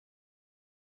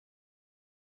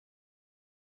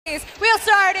We'll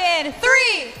start in 3,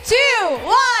 2, 1,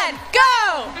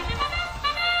 go!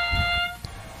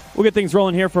 We'll get things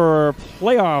rolling here for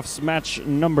playoffs match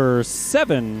number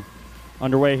 7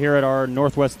 underway here at our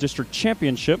Northwest District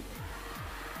Championship.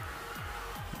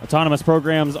 Autonomous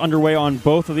programs underway on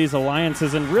both of these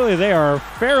alliances, and really they are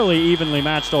fairly evenly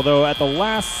matched, although at the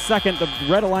last second the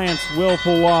Red Alliance will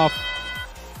pull off.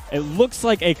 It looks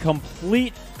like a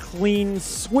complete clean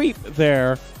sweep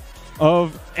there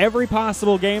of every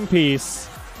possible game piece.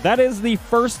 That is the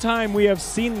first time we have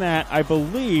seen that, I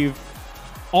believe,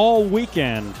 all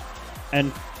weekend,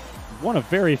 and one of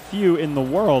very few in the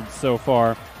world so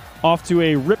far. Off to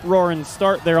a rip-roaring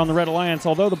start there on the Red Alliance,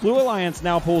 although the Blue Alliance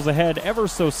now pulls ahead ever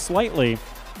so slightly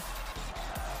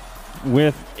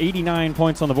with 89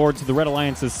 points on the board to the Red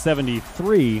Alliance's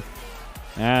 73.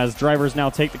 As drivers now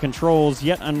take the controls,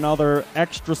 yet another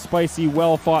extra spicy,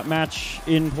 well-fought match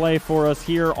in play for us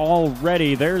here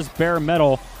already. There's Bare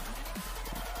Metal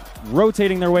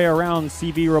rotating their way around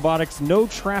CV Robotics. No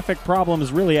traffic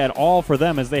problems really at all for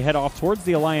them as they head off towards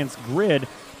the Alliance grid.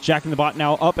 Jack in the Bot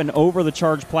now up and over the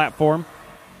charge platform,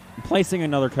 placing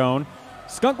another cone.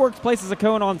 Skunkworks places a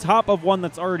cone on top of one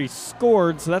that's already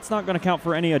scored, so that's not going to count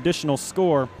for any additional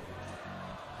score.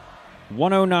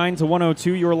 109 to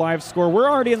 102, your live score. We're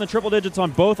already in the triple digits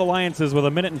on both alliances with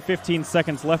 1 minute and 15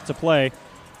 seconds left to play.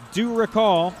 Do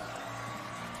recall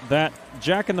that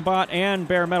Jack in the Bot and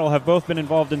Bare Metal have both been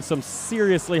involved in some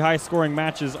seriously high-scoring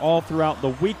matches all throughout the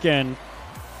weekend.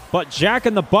 But Jack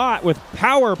in the Bot with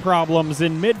power problems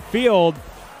in midfield,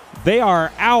 they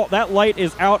are out. That light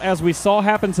is out, as we saw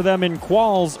happen to them in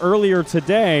quals earlier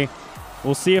today.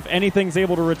 We'll see if anything's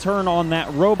able to return on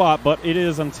that robot, but it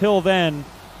is until then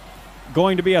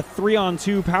going to be a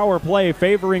 3-on-2 power play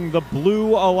favoring the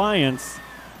Blue Alliance.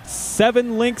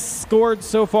 7 links scored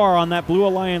so far on that Blue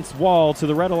Alliance wall to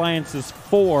the Red Alliance's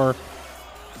 4.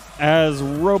 As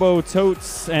Robo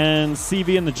Totes and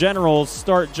CV and the Generals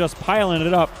start just piling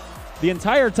it up. The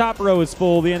entire top row is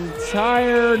full.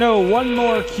 One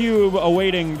more cube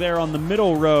awaiting there on the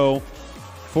middle row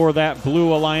for that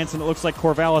Blue Alliance, and it looks like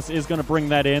Corvallis is going to bring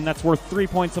that in. That's worth 3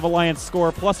 points of Alliance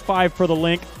score, plus 5 for the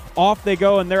link. Off they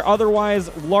go, and they're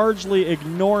otherwise largely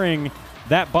ignoring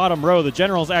that bottom row. The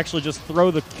Generals actually just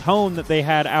throw the cone that they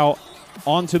had out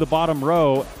onto the bottom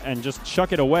row and just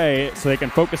chuck it away so they can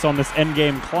focus on this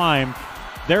endgame climb.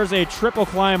 There's a triple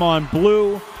climb on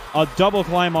blue, a double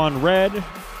climb on red,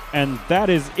 and that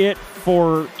is it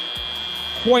for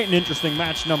quite an interesting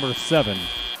match number 7.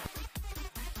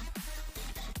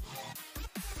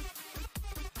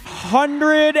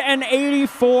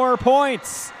 184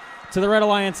 points to the Red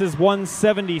Alliance's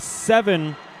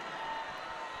 177.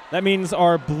 That means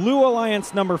our Blue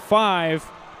Alliance number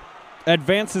 5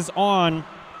 advances on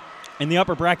in the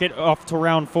upper bracket off to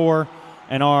round 4,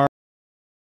 and our